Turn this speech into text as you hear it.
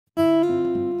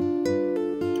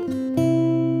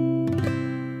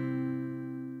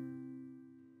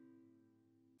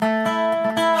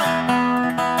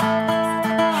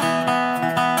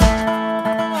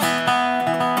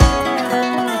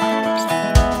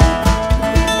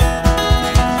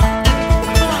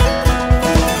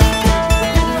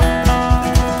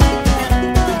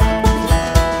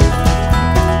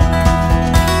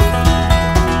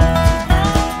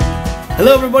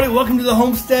Hello everybody, welcome to the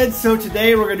homestead. So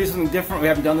today we're going to do something different. We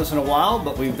haven't done this in a while,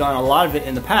 but we've done a lot of it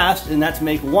in the past, and that's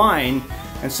make wine.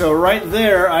 And so right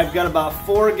there, I've got about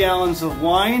 4 gallons of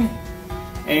wine.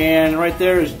 And right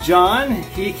there is John.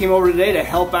 He came over today to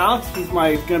help out. He's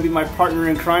going to be my partner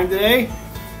in crime today.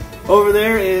 Over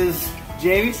there is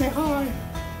Jamie. Say hi.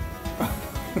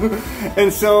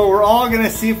 And so we're all going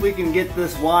to see if we can get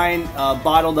this wine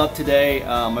bottled up today.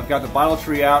 I've got the bottle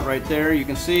tree out right there, you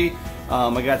can see.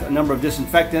 I got a number of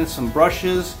disinfectants, some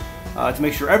brushes to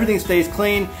make sure everything stays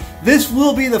clean. This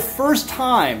will be the first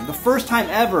time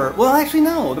ever. Well, actually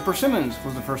no, the persimmons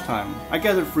was the first time. I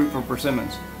gathered fruit from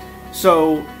persimmons.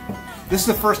 So this is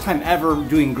the first time ever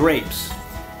doing grapes.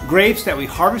 Grapes that we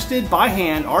harvested by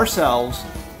hand ourselves,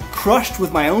 crushed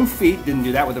with my own feet, didn't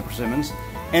do that with the persimmons,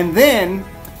 and then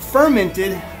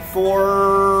fermented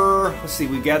for, let's see,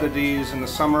 we gathered these in the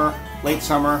summer, late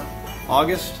summer,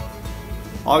 August,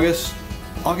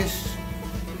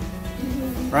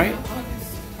 right?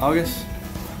 August.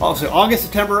 Also, August,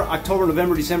 September, October,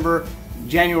 November, December,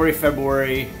 January,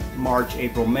 February, March,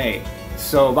 April, May.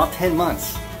 So about 10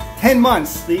 months. 10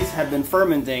 months these have been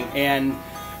fermenting, and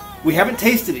we haven't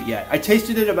tasted it yet. I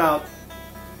tasted it about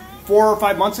 4 or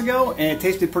 5 months ago, and it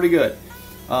tasted pretty good.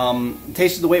 It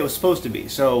tasted the way it was supposed to be.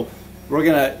 So we're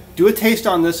gonna do a taste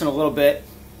on this in a little bit,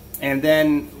 and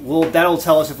then that'll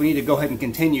tell us if we need to go ahead and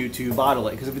continue to bottle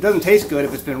it. Because if it doesn't taste good,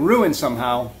 if it's been ruined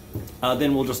somehow,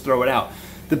 then we'll just throw it out.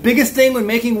 The biggest thing when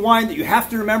making wine that you have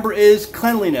to remember is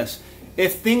cleanliness.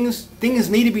 If things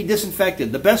need to be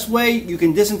disinfected, the best way you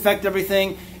can disinfect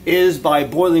everything is by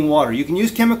boiling water. You can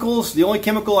use chemicals. The only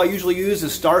chemical I usually use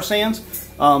is Star Sands,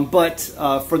 but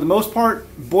for the most part,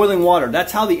 boiling water.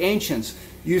 That's how the ancients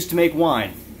used to make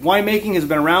wine. Winemaking has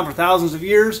been around for thousands of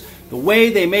years. The way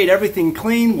they made everything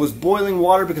clean was boiling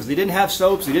water, because they didn't have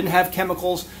soaps, they didn't have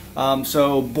chemicals.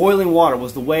 So boiling water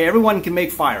was the way. Everyone can make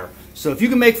fire. So if you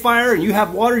can make fire and you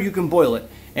have water, you can boil it.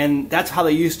 And that's how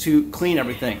they used to clean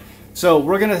everything. So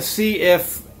we're going to see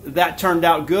if that turned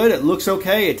out good. It looks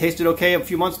okay. It tasted okay a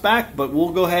few months back, but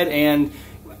we'll go ahead and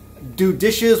do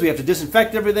dishes. We have to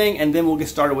disinfect everything, and then we'll get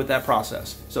started with that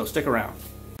process. So stick around.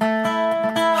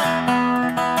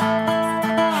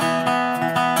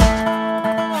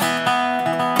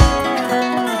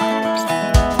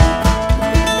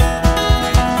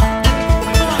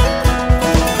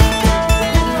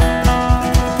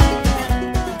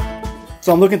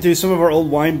 So I'm looking through some of our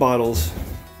old wine bottles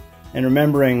and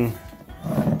remembering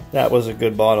that was a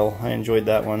good bottle. I enjoyed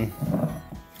that one.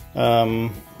 A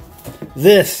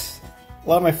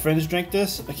lot of my friends drink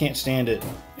this. I can't stand it.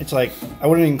 It's like, I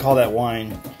wouldn't even call that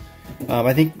wine.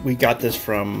 I think we got this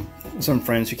from some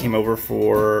friends who came over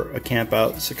for a camp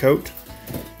out in Sakote.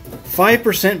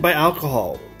 5% by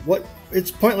alcohol. What?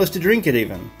 It's pointless to drink it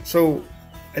even. So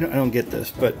I don't get this,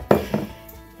 but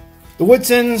the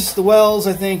Woodsons, the Wells,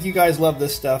 I think you guys love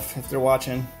this stuff if they're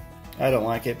watching. I don't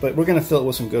like it, but we're going to fill it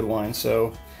with some good wine,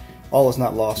 so all is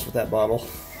not lost with that bottle.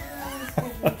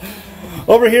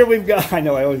 Over here we've got, I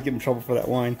know I always get in trouble for that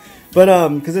wine, but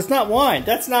because it's not wine.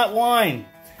 That's not wine.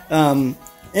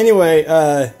 Anyway,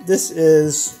 this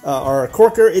is our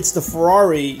corker. It's the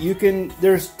Ferrari.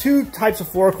 There's 2 types of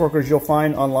floor corkers you'll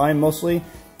find online mostly.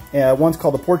 One's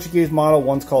called the Portuguese model,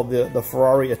 one's called the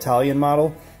Ferrari Italian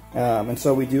model. And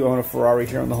so we do own a Ferrari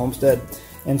here on the homestead.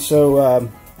 And so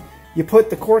you put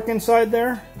the cork inside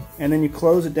there, and then you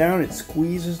close it down. It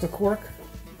squeezes the cork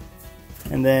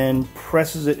and then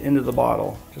presses it into the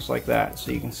bottle just like that.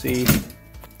 So you can see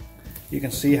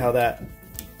how that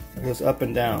goes up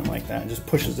and down like that, and just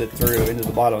pushes it through into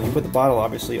the bottle. And you put the bottle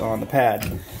obviously on the pad.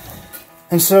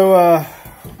 And so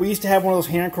we used to have one of those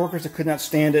hand corkers. I could not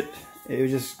stand it. It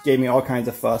just gave me all kinds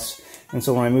of fuss. And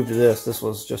so when I moved to this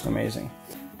was just amazing.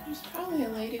 There's probably a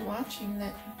lady watching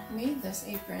that made this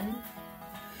apron.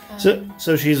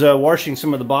 So she's washing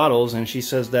some of the bottles, and she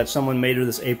says that someone made her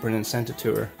this apron and sent it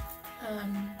to her.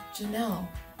 Janelle.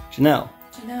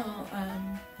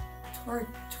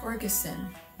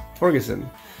 Torgeson.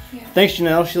 Yeah. Thanks,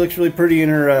 Janelle. She looks really pretty in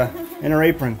her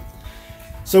apron.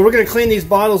 So we're going to clean these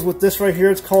bottles with this right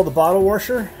here. It's called the bottle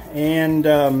washer, and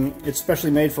it's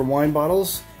specially made for wine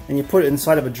bottles. And you put it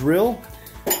inside of a drill.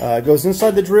 It goes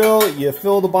inside the drill. You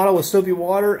fill the bottle with soapy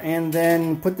water, and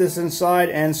then put this inside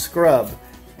and scrub.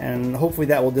 And hopefully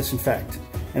that will disinfect.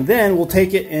 And then we'll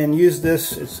take it and use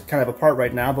this. It's kind of apart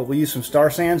right now, but we'll use some Star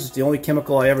Sands. It's the only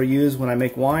chemical I ever use when I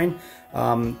make wine,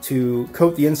 to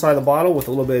coat the inside of the bottle with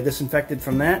a little bit of disinfectant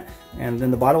from that. And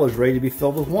then the bottle is ready to be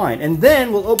filled with wine. And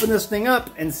then we'll open this thing up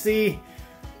and see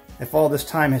if all this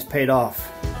time has paid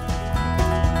off.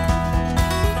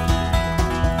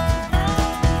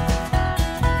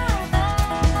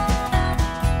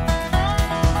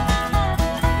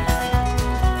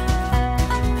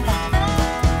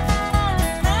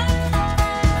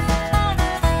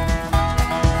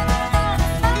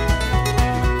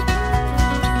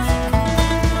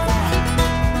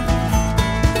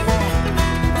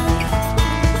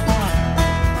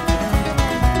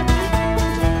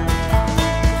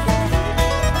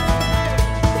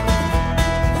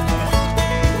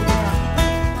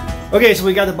 Okay, so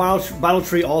we got the bottle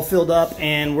tree all filled up,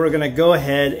 and we're gonna go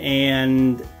ahead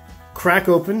and crack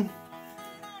open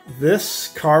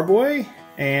this carboy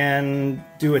and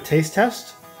do a taste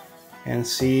test and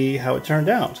see how it turned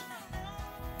out.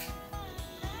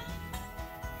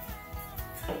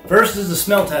 First is the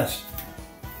smell test.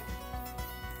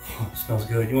 Oh, it smells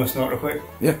good. You want to smell it real quick?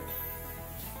 Yeah.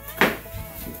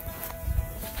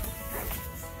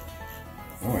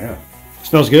 Oh yeah.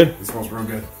 Smells good? It smells real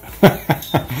good.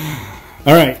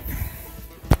 All right.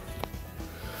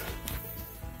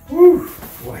 Woo,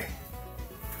 boy.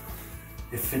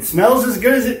 If it smells as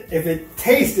good as if it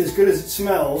tastes as good as it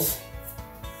smells,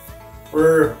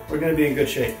 we're gonna be in good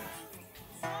shape.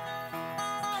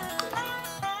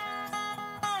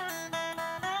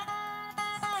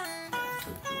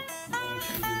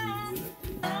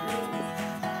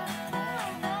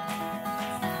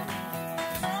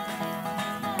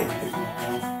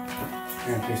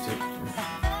 And taste it.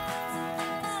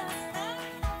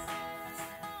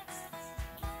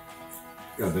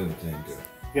 Got a bit of a tang to it.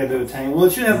 You got a bit of tang. Well,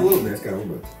 it should have a little bit. It's got a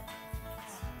little bit.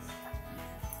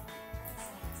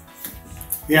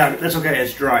 Yeah, that's okay.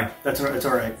 It's dry. That's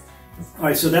all right. All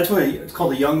right, so that's what it's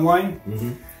called, a young wine.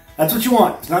 Mm-hmm. That's what you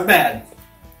want. It's not bad.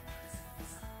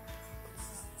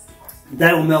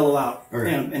 That'll mellow out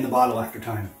in the bottle after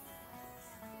time.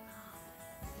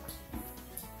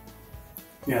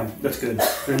 Yeah, that's good.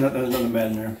 There's nothing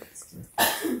bad in there.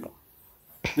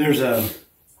 There's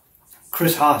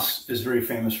Chris Haas is very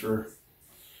famous for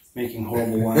making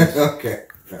horrible wines. Okay.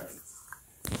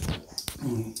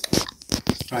 All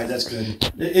right, that's good.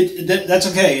 That's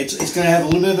okay. It's going to have a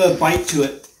little bit of a bite to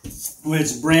it when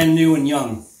it's brand new and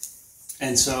young,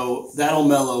 and so that'll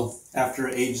mellow after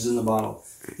it ages in the bottle.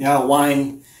 You know,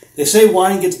 wine. They say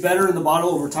wine gets better in the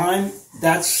bottle over time.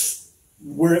 That's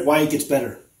why it gets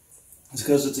better. It's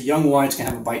because it's a young wine. It's going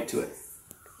to have a bite to it.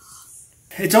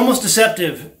 It's almost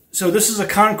deceptive. So this is a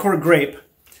Concord grape.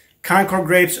 Concord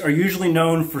grapes are usually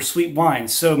known for sweet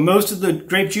wines. So most of the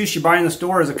grape juice you buy in the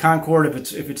store is a Concord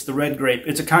if it's the red grape.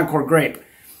 It's a Concord grape.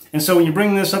 And so when you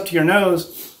bring this up to your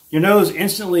nose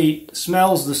instantly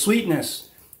smells the sweetness.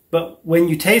 But when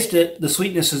you taste it, the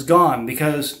sweetness is gone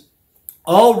because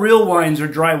all real wines are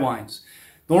dry wines.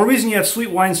 The only reason you have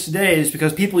sweet wines today is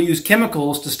because people use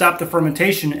chemicals to stop the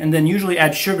fermentation and then usually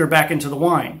add sugar back into the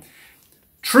wine.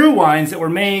 True wines that were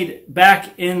made back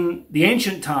in the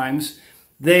ancient times,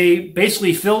 they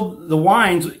basically filled the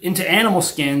wines into animal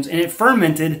skins and it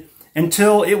fermented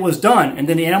until it was done. And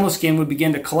then the animal skin would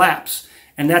begin to collapse.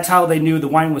 And that's how they knew the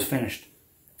wine was finished.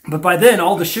 But by then,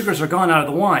 all the sugars are gone out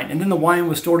of the wine. And then the wine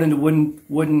was stored into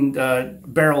wooden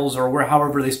barrels or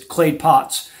however they clayed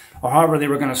pots or however they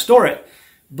were going to store it.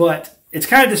 But it's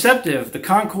kind of deceptive, the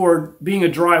Concord being a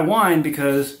dry wine,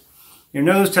 because your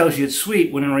nose tells you it's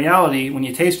sweet, when in reality, when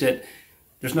you taste it,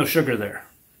 there's no sugar there.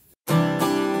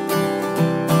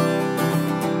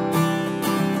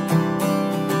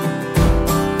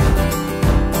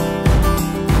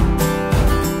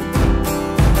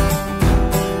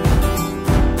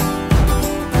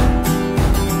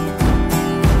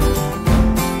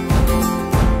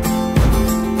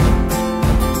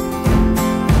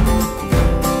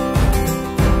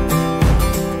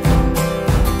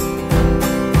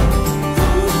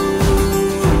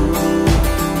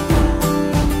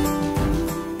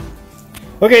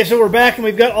 Okay, so we're back and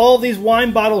we've got all these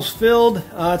wine bottles filled.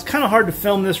 It's kind of hard to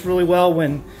film this really well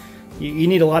when you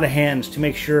need a lot of hands to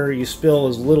make sure you spill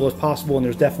as little as possible, and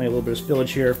there's definitely a little bit of spillage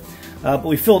here. But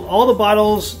we filled all the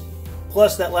bottles,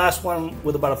 plus that last one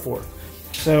with about a fourth.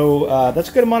 So that's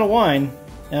a good amount of wine.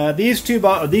 These three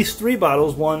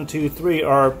bottles, 1, 2, 3,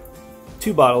 are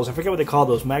 2 bottles. I forget what they call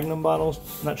those, Magnum bottles?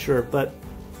 I'm not sure, but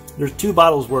there's 2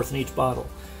 bottles worth in each bottle.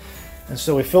 And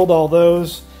so we filled all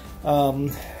those.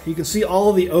 You can see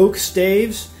all of the oak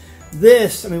staves.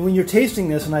 This, I mean, when you're tasting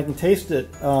this, and I can taste it,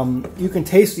 you can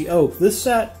taste the oak. This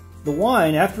sat, the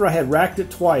wine, after I had racked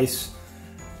it twice,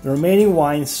 the remaining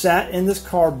wine sat in this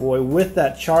carboy with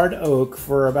that charred oak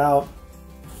for about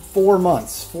 4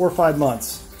 or 5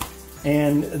 months.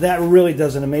 And that really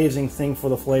does an amazing thing for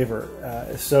the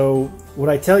flavor. So what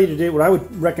I tell you to do, what I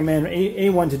would recommend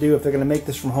anyone to do if they're going to make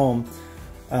this from home,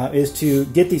 is to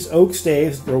get these oak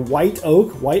staves. They're white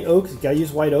oak. You gotta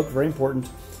use white oak, very important.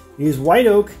 Use white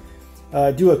oak,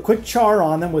 do a quick char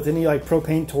on them with any like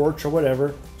propane torch or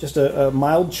whatever, just a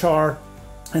mild char,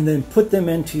 and then put them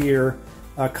into your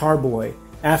carboy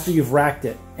after you've racked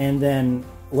it, and then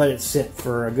let it sit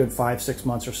for a good 5-6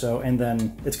 months or so, and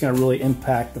then it's gonna really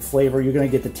impact the flavor. You're gonna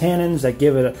get the tannins that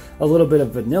give it a little bit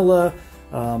of vanilla,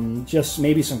 just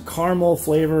maybe some caramel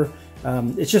flavor.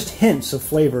 It's just hints of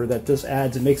flavor that this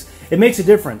adds. It makes a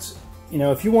difference. You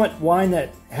know, if you want wine that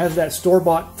has that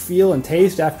store-bought feel and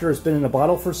taste after it's been in a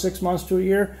bottle for 6 months to a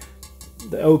year,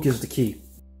 the oak is the key.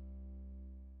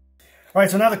 All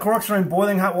right, so now the corks are in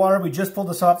boiling hot water. We just pulled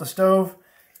this off the stove,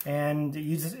 and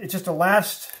it's just a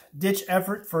last-ditch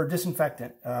effort for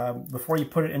disinfectant before you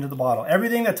put it into the bottle.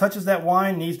 Everything that touches that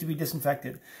wine needs to be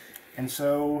disinfected. And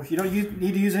so you don't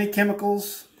need to use any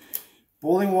chemicals.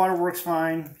 Boiling water works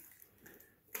fine.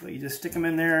 But you just stick them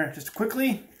in there just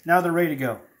quickly. Now they're ready to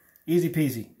go. Easy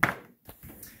peasy.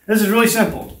 This is really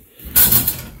simple.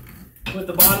 Put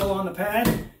the bottle on the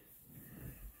pad.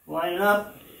 Line it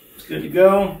up. It's good to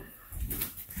go.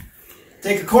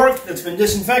 Take a cork that's been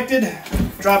disinfected.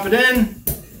 Drop it in.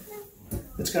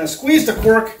 It's going to squeeze the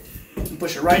cork and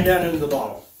push it right down into the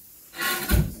bottle.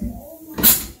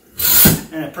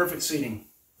 And a perfect seating.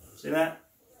 See that?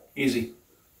 Easy.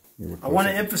 I want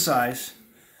to emphasize,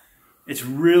 it's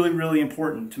really, really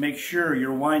important to make sure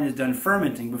your wine is done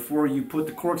fermenting before you put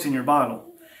the corks in your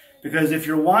bottle. Because if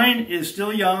your wine is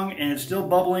still young and it's still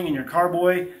bubbling in your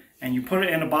carboy and you put it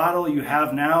in a bottle, you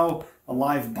have now a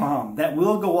live bomb that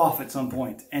will go off at some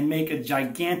point and make a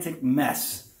gigantic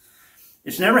mess.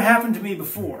 It's never happened to me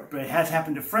before, but it has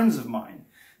happened to friends of mine.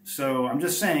 So I'm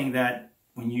just saying that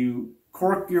when you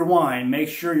cork your wine, make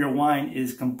sure your wine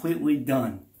is completely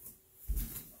done.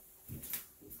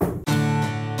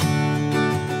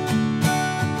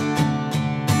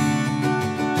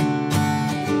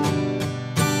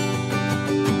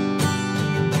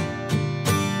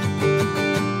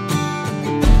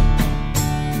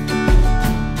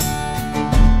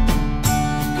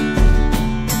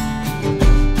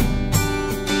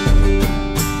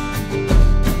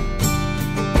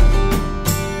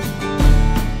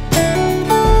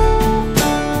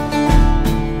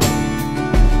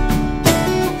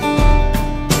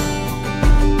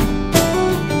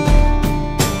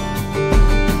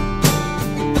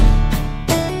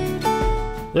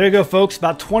 There you go, folks.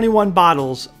 About 21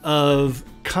 bottles of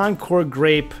Concord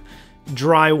Grape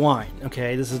dry wine.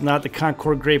 Okay, this is not the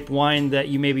Concord Grape wine that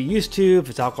you may be used to.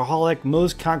 If it's alcoholic,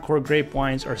 most Concord Grape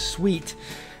wines are sweet.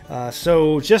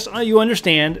 So just so you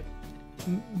understand,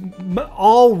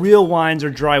 all real wines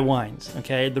are dry wines.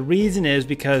 Okay, the reason is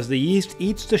because the yeast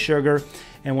eats the sugar,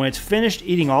 and when it's finished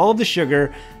eating all of the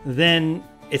sugar, then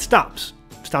it stops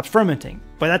fermenting.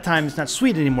 By that time, it's not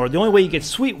sweet anymore. The only way you get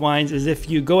sweet wines is if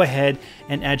you go ahead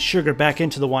and add sugar back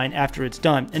into the wine after it's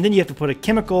done. And then you have to put a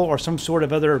chemical or some sort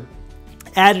of other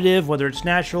additive, whether it's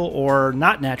natural or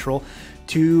not natural,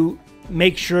 to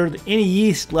make sure that any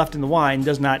yeast left in the wine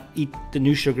does not eat the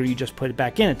new sugar you just put it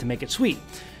back in it to make it sweet.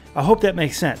 I hope that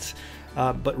makes sense.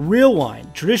 But real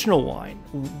wine, traditional wine,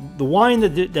 the wine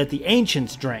that the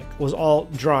ancients drank was all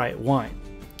dry wine.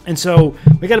 And so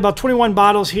we got about 21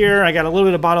 bottles here. I got a little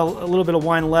bit of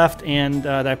wine left, and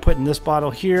that I put in this bottle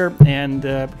here, and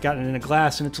got it in a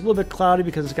glass. And it's a little bit cloudy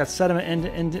because it's got sediment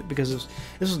in it because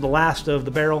this is the last of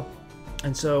the barrel,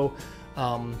 and so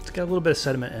it's got a little bit of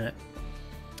sediment in it.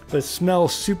 But it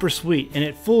smells super sweet, and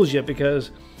it fools you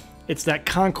because it's that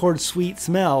Concord sweet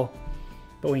smell,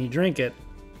 but when you drink it,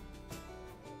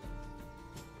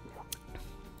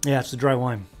 yeah, it's the dry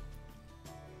wine.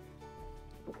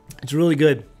 It's really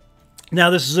good. Now,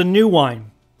 this is a new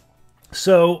wine.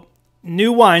 So,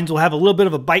 new wines will have a little bit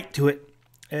of a bite to it.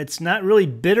 It's not really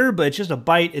bitter, but it's just a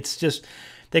bite. It's just,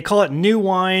 they call it new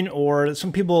wine, or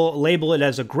some people label it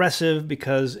as aggressive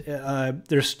because it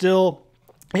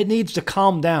needs to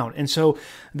calm down. And so,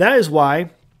 that is why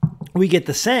we get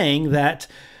the saying that,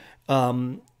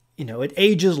 it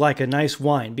ages like a nice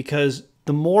wine, because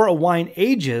the more a wine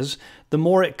ages, the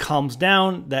more it calms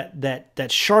down,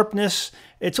 that sharpness.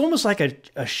 It's almost like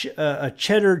a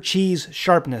cheddar cheese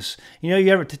sharpness. You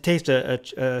ever tasted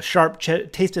a sharp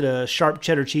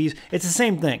cheddar cheese? It's the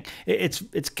same thing.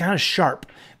 It's kind of sharp.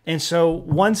 And so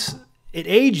once it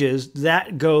ages,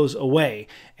 that goes away,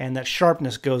 and that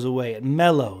sharpness goes away. It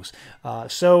mellows.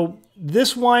 So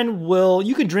this wine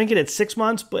you can drink it at 6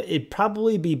 months, but it'd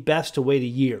probably be best to wait a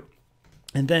year.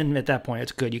 And then at that point,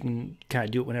 it's good. You can kind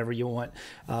of do it whenever you want.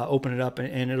 Open it up,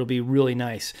 and it'll be really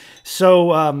nice.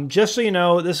 So just so you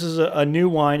know, this is a new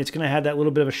wine. It's going to have that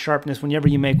little bit of a sharpness whenever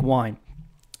you make wine.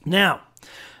 Now,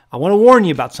 I want to warn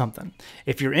you about something.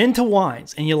 If you're into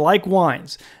wines and you like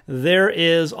wines, there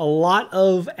is a lot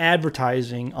of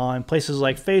advertising on places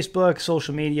like Facebook,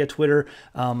 social media, Twitter,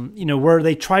 where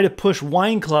they try to push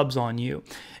wine clubs on you.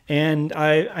 And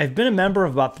I've been a member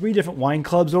of about 3 different wine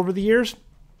clubs over the years.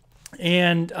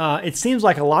 And it seems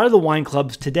like a lot of the wine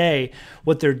clubs today,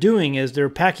 what they're doing is they're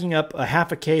packing up a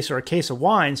half a case or a case of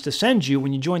wines to send you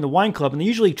when you join the wine club. And they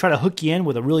usually try to hook you in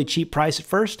with a really cheap price at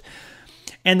first.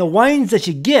 And the wines that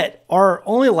you get are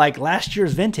only like last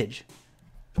year's vintage.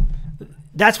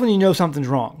 that's when you know something's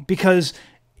wrong, because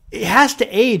it has to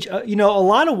age. You know, a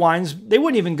lot of wines, they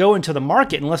wouldn't even go into the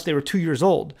market unless they were 2 years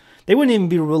old. They wouldn't even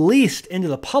be released into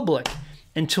the public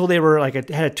until they were like had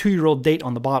a 2-year-old date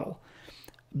on the bottle,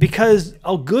 because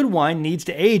a good wine needs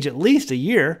to age at least a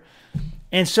year.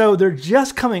 And so they're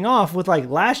just coming off with like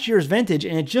last year's vintage,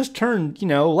 and it just turned,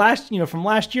 from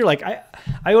last year. Like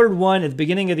I ordered one at the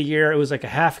beginning of the year. It was like a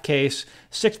half case,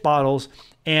 6 bottles,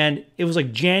 and it was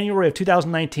like January of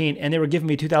 2019, and they were giving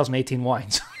me 2018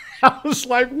 wines. I was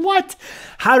like, what?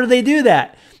 How do they do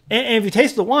that? And if you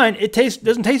taste the wine, it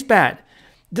doesn't taste bad.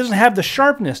 It doesn't have the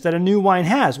sharpness that a new wine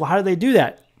has. Well, how do they do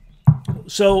that?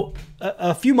 So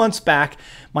a few months back,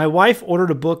 my wife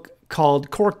ordered a book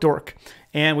called Cork Dork.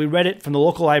 And we read it from the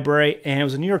local library, and it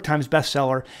was a New York Times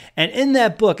bestseller. And in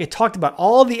that book, it talked about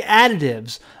all the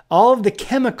additives, all of the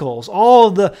chemicals, all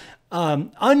of the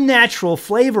unnatural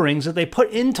flavorings that they put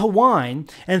into wine,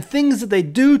 and things that they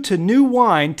do to new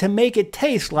wine to make it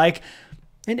taste like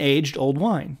an aged old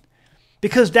wine.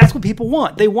 Because that's what people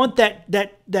want. They want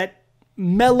that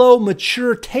mellow,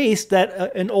 mature taste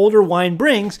that an older wine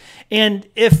brings. And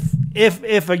if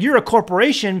you're a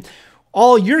corporation,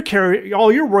 all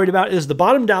you're worried about is the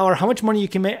bottom dollar, how much money you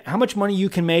can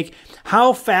make,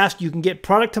 how fast you can get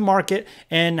product to market,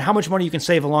 and how much money you can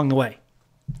save along the way.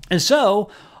 And so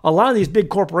a lot of these big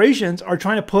corporations are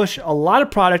trying to push a lot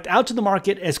of product out to the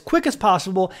market as quick as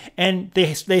possible, and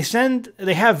they spend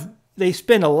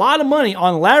a lot of money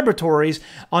on laboratories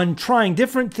on trying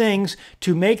different things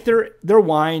to make their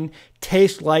wine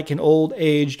taste like an old,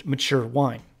 aged, mature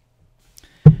wine.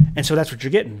 And so that's what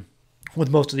you're getting with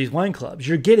most of these wine clubs.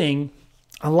 You're getting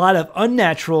a lot of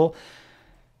unnatural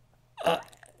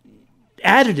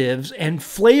additives and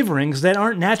flavorings that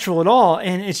aren't natural at all,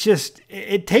 and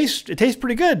it tastes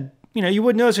pretty good. You know, you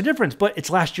wouldn't notice a difference, but it's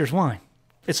last year's wine.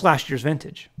 It's last year's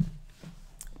vintage.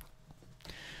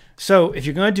 So if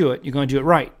you're going to do it, you're going to do it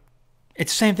right.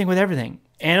 It's the same thing with everything.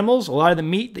 Animals, a lot of the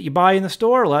meat that you buy in the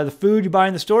store, a lot of the food you buy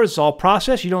in the store, it's all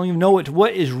processed. You don't even know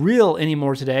what is real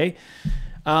anymore today.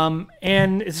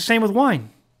 And it's the same with wine.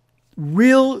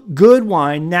 Real good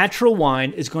wine, natural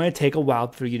wine, is going to take a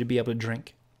while for you to be able to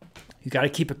drink. You got to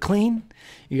keep it clean.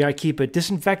 You got to keep it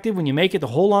disinfected when you make it, the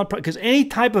whole on, because any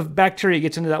type of bacteria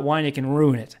gets into that wine, it can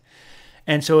ruin it.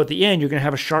 And so at the end, you're going to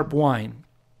have a sharp wine,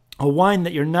 a wine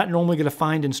that you're not normally going to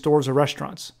find in stores or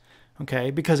restaurants, okay,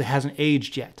 because it hasn't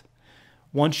aged yet.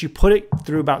 Once you put it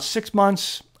through about 6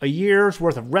 months, a year's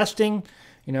worth of resting,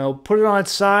 put it on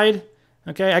its side.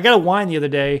 Okay, I got a wine the other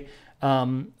day.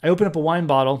 I opened up a wine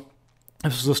bottle.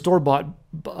 This was a store-bought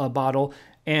bottle,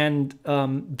 and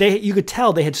you could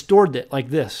tell they had stored it like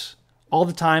this all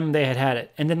the time they had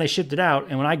it, and then they shipped it out.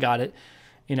 And when I got it,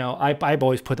 I've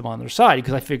always put them on their side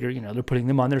because I figure they're putting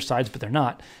them on their sides, but they're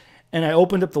not. And I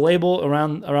opened up the label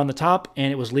around the top,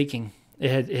 and it was leaking.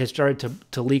 It had started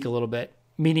to leak a little bit,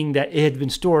 meaning that it had been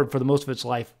stored for the most of its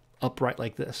life upright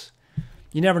like this.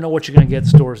 You never know what you're going to get at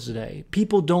stores today.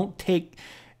 People don't take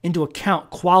into account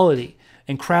quality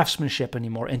and craftsmanship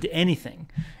anymore into anything.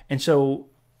 And so,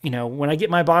 when I get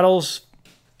my bottles,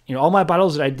 all my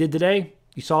bottles that I did today,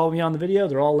 you saw me on the video,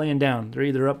 they're all laying down. They're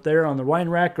either up there on the wine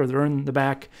rack or they're in the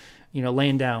back,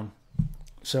 laying down.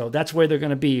 So that's where they're going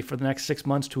to be for the next 6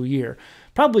 months to a year.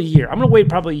 Probably a year. I'm going to wait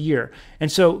probably a year.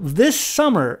 And so this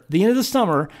summer, the end of the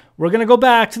summer, we're going to go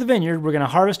back to the vineyard. We're going to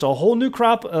harvest a whole new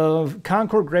crop of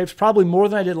Concord grapes, probably more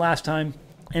than I did last time,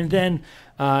 and then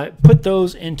put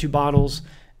those into bottles,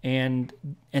 and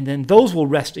then those will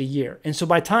rest a year. And so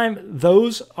by the time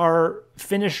those are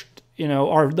finished,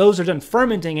 or those are done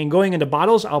fermenting and going into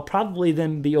bottles, I'll probably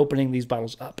then be opening these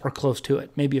bottles up or close to it,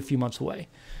 maybe a few months away.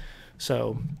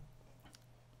 So,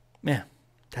 yeah,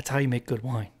 that's how you make good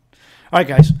wine. All right,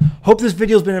 guys, hope this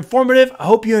video has been informative. I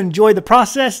hope you enjoyed the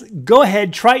process. Go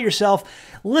ahead, try it yourself.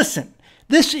 Listen,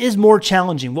 this is more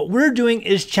challenging. What we're doing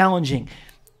is challenging.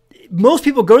 Most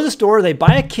people go to the store, they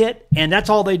buy a kit, and that's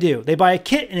all they do. They buy a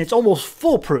kit, and it's almost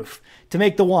foolproof to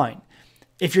make the wine.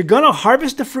 If you're going to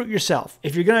harvest the fruit yourself,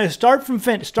 if you're going to start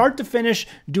to finish,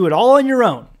 do it all on your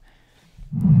own,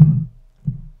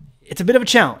 it's a bit of a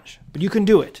challenge, but you can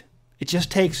do it. It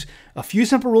just takes a few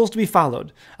simple rules to be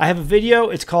followed. I have a video.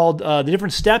 It's called the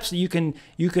different steps that you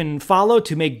can follow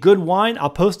to make good wine. I'll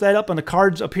post that up on the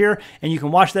cards up here, and you can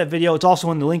watch that video. It's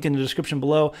also in the link in the description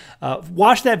below.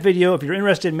 Watch that video if you're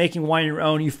interested in making wine on your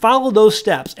own. You follow those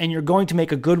steps, and you're going to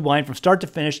make a good wine from start to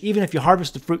finish, even if you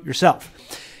harvest the fruit yourself.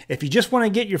 If you just want to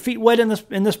get your feet wet in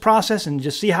this process and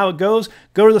just see how it goes,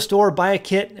 go to the store, buy a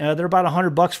kit. They're about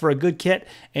 $100 for a good kit,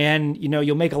 and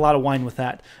you'll make a lot of wine with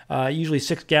that. Usually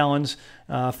 6 gallons,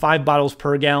 5 bottles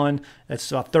per gallon. That's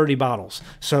 30 bottles.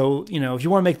 So if you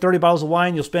want to make 30 bottles of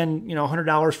wine, you'll spend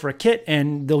 $100 for a kit,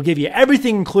 and they'll give you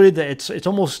everything included. That it's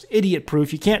almost idiot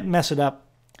proof. You can't mess it up,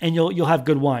 and you'll have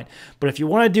good wine. But if you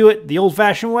want to do it the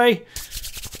old-fashioned way,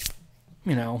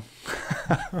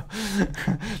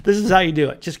 this is how you do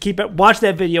it. Just watch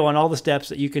that video on all the steps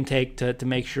that you can take to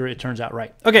make sure it turns out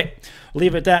right. Okay, we'll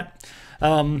leave it at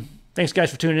that. Thanks, guys,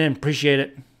 for tuning in. Appreciate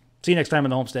it. See you next time on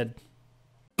the Homestead.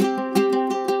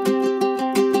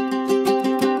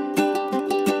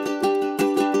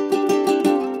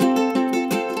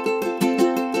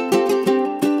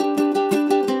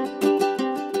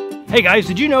 Hey guys,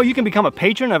 did you know you can become a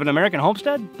patron of an American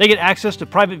Homestead? They get access to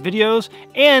private videos,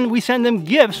 and we send them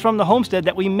gifts from the homestead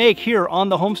that we make here on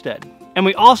the homestead. And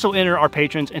we also enter our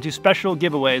patrons into special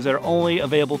giveaways that are only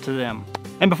available to them.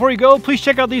 And before you go, please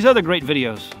check out these other great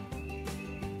videos.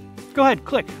 Go ahead,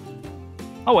 click.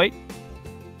 I'll wait.